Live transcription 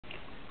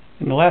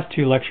In the last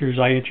two lectures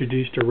I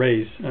introduced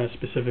arrays,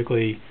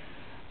 specifically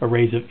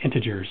arrays of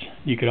integers.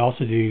 You could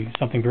also do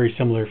something very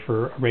similar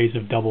for arrays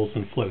of doubles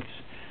and floats.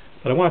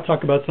 But I want to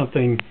talk about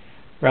something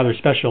rather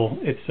special.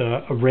 It's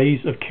arrays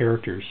of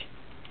characters,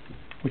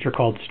 which are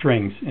called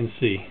strings in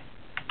C.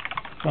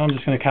 So I'm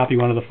just going to copy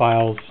one of the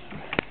files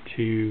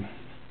to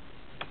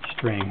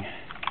string.c.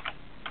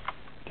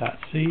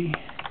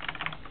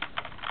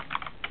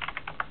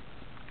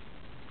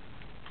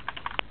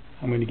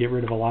 I'm going to get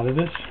rid of a lot of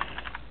this.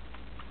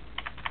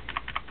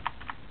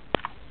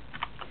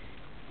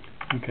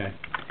 Okay.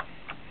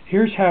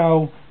 Here's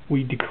how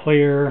we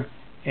declare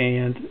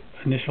and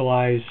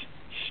initialize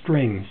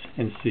strings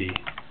in C.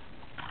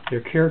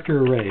 They're character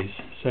arrays.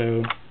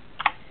 So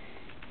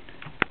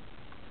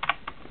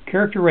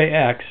character array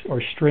X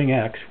or string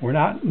X,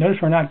 notice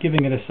we're not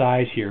giving it a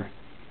size here.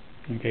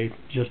 Okay,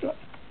 just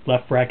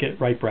left bracket,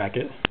 right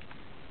bracket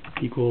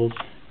equals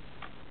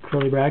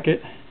curly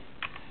bracket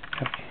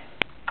F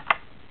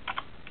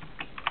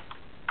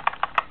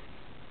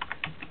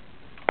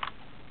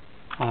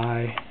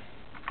I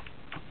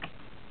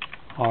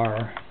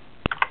R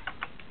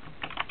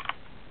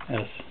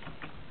S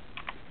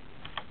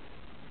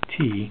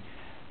T.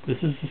 This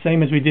is the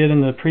same as we did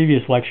in the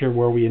previous lecture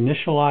where we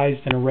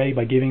initialized an array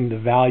by giving the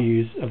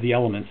values of the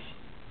elements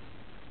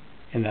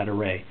in that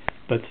array.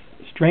 But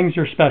strings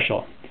are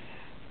special.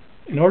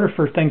 In order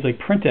for things like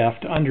printf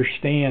to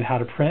understand how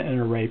to print an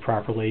array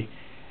properly,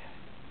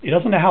 it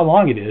doesn't know how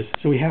long it is,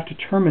 so we have to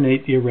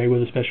terminate the array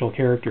with a special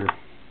character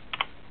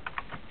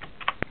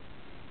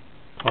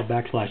called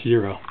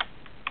 \0.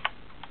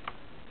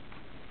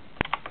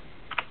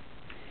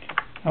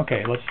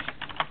 Okay, let's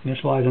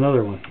initialize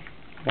another one.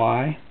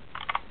 Y.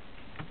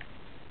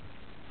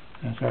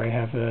 I'm sorry, I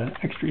have an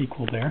extra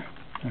equal there.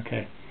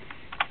 Okay.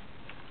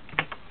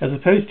 As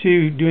opposed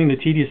to doing the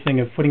tedious thing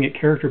of putting it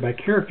character by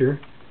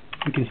character,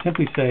 we can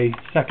simply say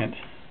second,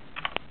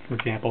 for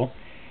example,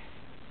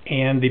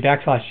 and the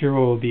 \0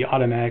 will be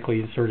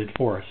automatically inserted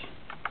for us.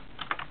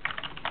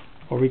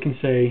 Or we can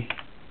say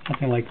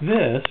something like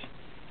this.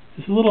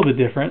 It's a little bit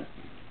different.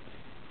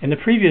 In the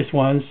previous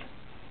ones,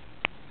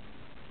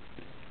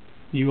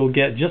 you will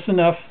get just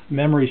enough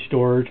memory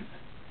stored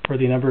for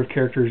the number of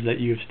characters that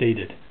you have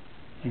stated.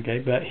 Okay,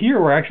 but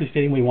here we're actually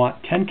stating we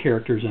want 10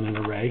 characters in an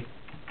array,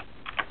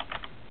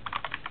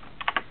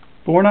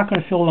 but we're not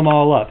going to fill them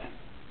all up,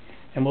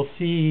 and we'll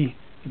see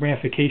the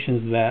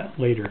ramifications of that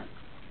later.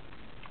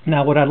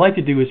 Now what I'd like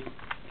to do is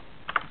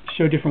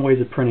show different ways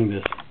of printing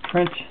this.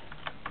 Print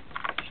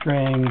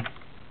string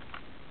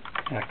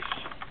X.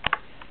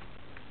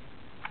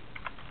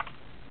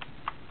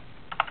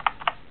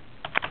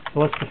 So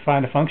let's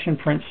define a function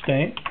print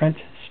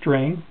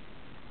string,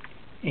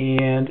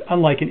 and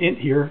unlike an int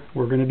here,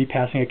 we're going to be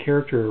passing a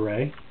character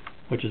array,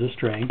 which is a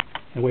string.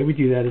 And the way we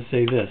do that is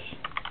say this.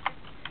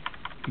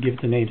 We give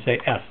it the name, say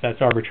S.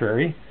 That's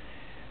arbitrary.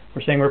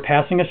 We're saying we're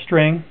passing a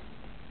string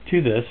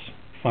to this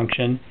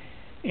function,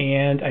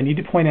 and I need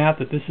to point out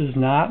that this is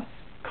not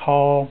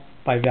call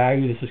by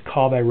value, this is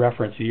call by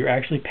reference. So you're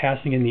actually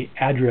passing in the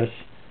address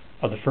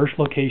of the first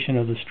location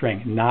of the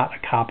string, not a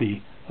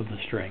copy of the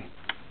string.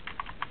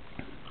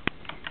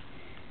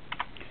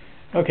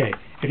 Okay,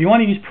 if you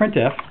want to use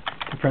printf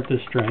to print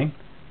this string,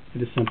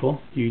 it is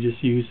simple. You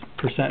just use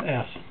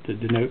 %s to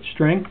denote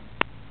string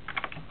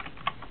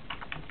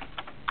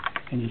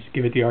and just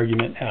give it the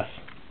argument s.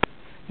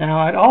 Now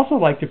I'd also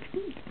like to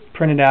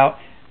print it out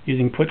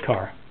using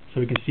putchar so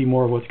we can see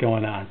more of what's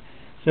going on.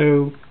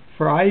 So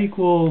for I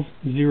equals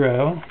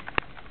 0,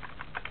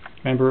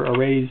 remember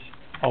arrays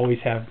always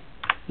have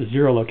the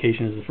 0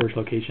 location as the first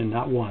location,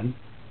 not 1.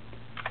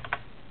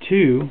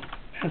 2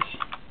 s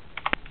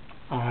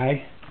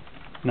I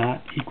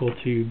not equal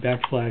to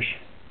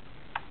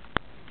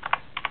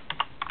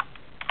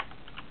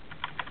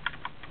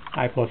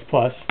 \I++,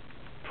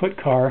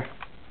 putchar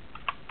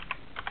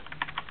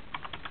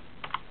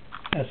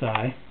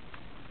si.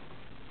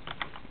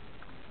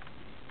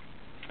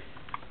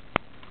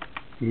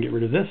 We can get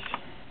rid of this.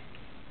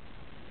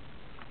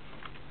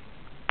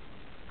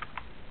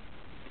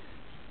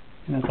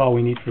 And that's all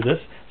we need for this.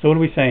 So what are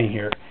we saying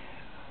here?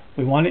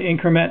 We want to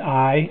increment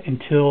I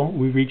until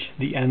we reach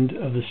the end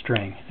of the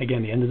string.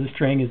 Again, the end of the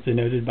string is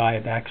denoted by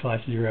a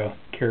 \0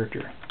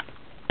 character.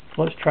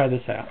 So let's try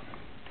this out.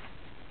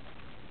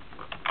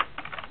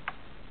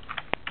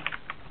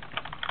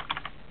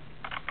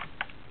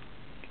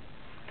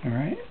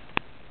 Alright.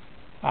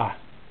 I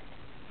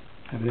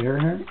have the error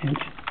here. Int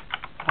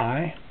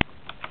I.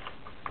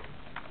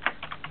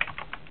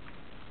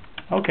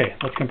 Okay,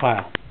 let's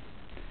compile.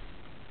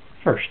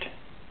 First.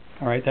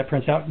 Alright, that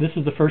prints out. This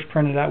is the first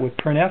printed out with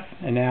printf,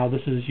 and now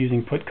this is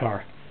using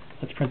putchar.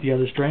 Let's print the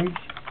other strings.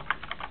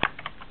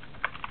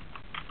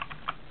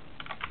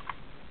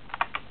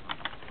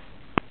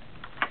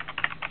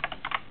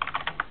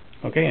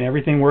 Okay, and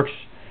everything works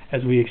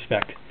as we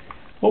expect.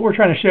 What we're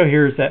trying to show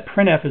here is that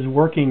printf is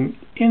working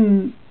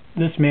in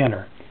this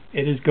manner.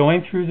 It is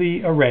going through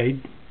the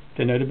array,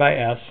 denoted by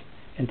s,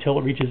 until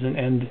it reaches an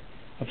end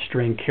of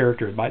string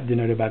character,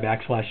 denoted by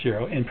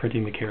 \0, and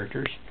printing the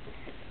characters.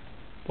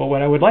 But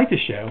what I would like to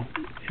show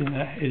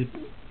is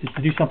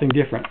to do something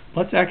different.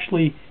 Let's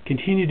actually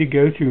continue to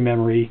go through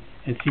memory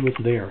and see what's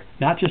there,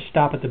 not just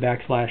stop at the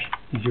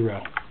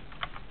 \0.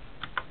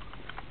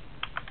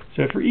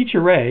 So for each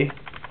array,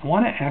 I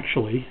want to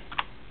actually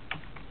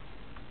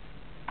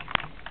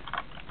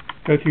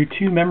go through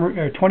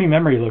 20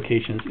 memory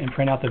locations and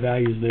print out the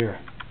values there.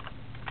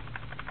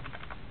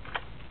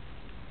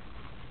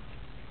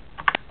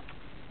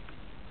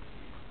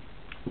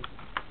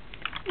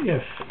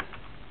 If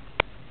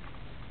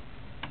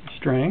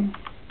string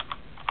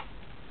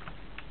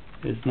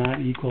is not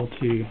equal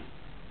to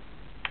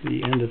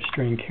the end of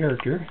string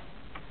character,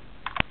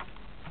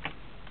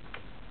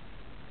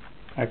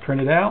 I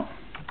print it out,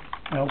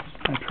 else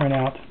I print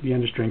out the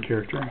end of string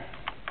character.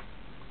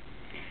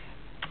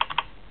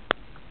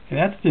 And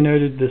that's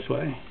denoted this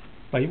way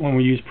by when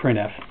we use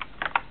printf.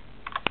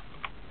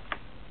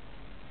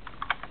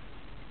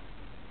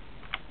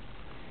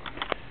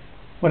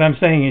 What I'm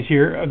saying is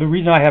here, the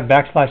reason I have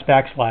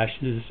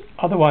 \\\, is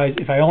otherwise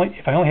if I only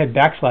had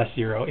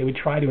 \0, it would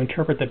try to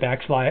interpret the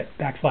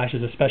backslash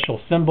as a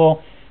special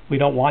symbol. We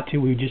don't want to.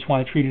 We just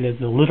want to treat it as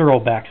the literal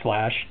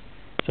backslash.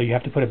 So you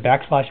have to put a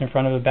backslash in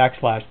front of a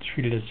backslash to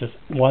treat it as just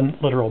one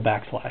literal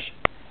backslash.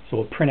 So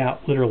we'll print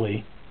out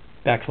literally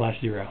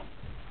 \0.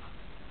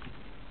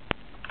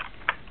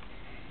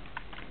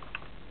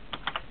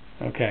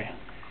 Okay.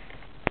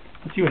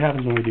 Let's see what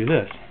happens when we do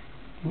this.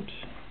 Oops.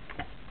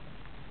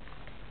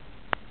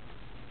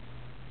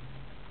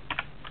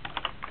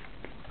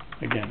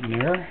 Again,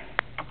 an error.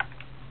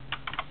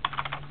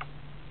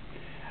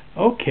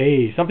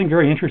 Okay, something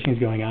very interesting is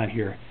going on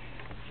here.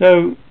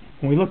 So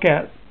when we look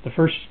at the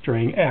first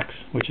string, x,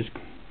 which is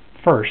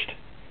first,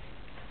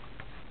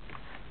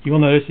 you will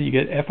notice that you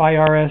get first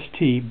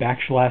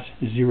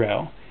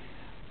 \0.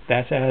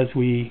 That's as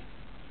we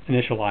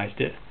initialized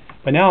it.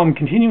 But now I'm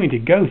continuing to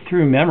go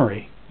through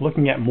memory,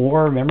 looking at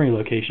more memory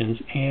locations,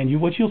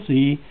 and what you'll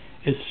see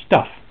is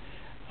stuff,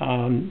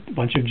 a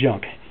bunch of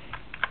junk.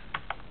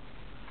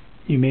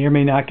 You may or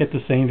may not get the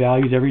same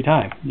values every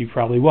time. You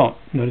probably won't.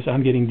 Notice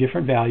I'm getting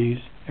different values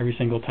every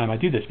single time I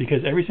do this,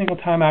 because every single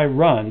time I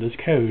run this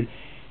code,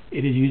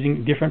 it is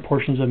using different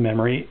portions of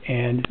memory,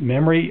 and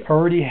memory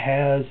already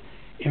has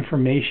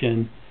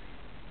information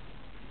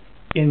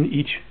in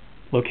each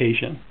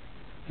location.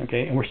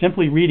 Okay, and we're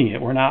simply reading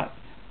it. We're not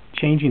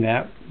changing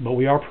that, but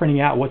we are printing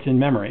out what's in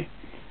memory.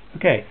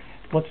 Okay,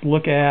 let's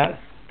look at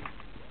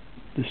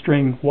the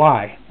string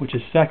y, which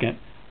is second.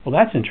 Well,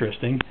 that's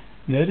interesting.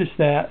 Notice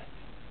that,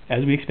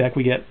 as we expect,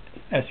 we get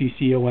second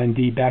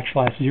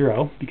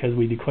 \0 because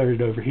we declared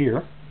it over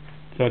here.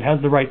 So it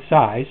has the right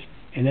size.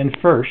 And then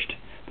first,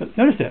 but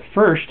notice that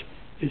first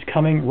is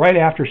coming right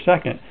after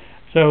second.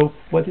 So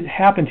what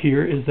happened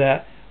here is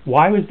that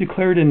y was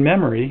declared in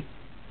memory,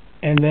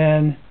 and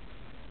then,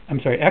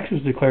 x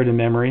was declared in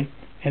memory,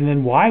 and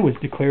then y was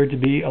declared to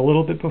be a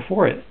little bit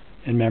before it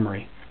in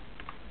memory.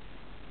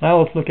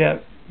 Now let's look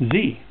at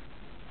z.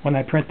 When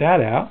I print that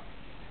out,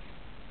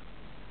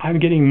 I'm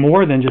getting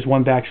more than just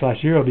one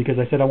 \0 because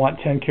I said I want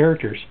 10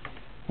 characters.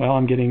 Well,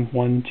 I'm getting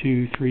 1,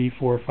 2, 3,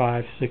 4,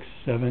 5, 6,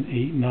 7,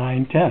 8,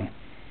 9, 10.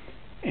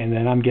 And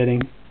then I'm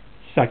getting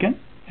second,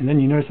 and then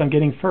you notice I'm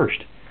getting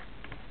first.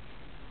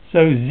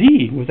 So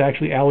z was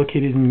actually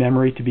allocated in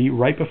memory to be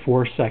right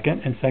before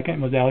second, and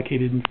second was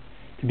allocated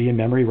to be in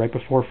memory right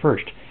before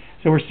first.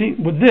 So we're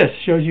seeing, with this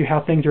shows you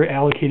how things are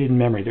allocated in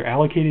memory. They're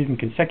allocated in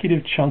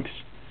consecutive chunks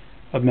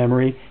of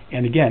memory,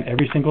 and again,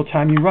 every single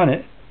time you run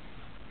it,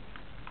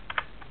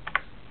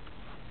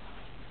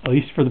 at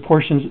least for the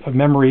portions of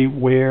memory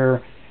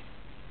where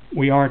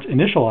we aren't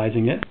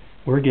initializing it,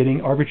 we're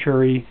getting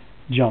arbitrary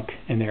junk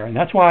in there. And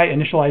that's why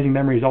initializing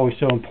memory is always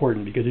so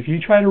important, because if you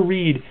try to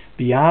read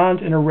beyond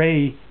an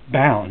array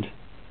bound,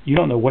 you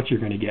don't know what you're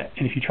going to get.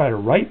 And if you try to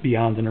write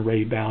beyond an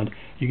array bound,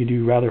 you can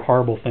do rather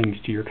horrible things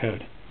to your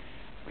code.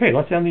 Okay,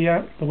 let's end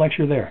the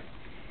lecture there.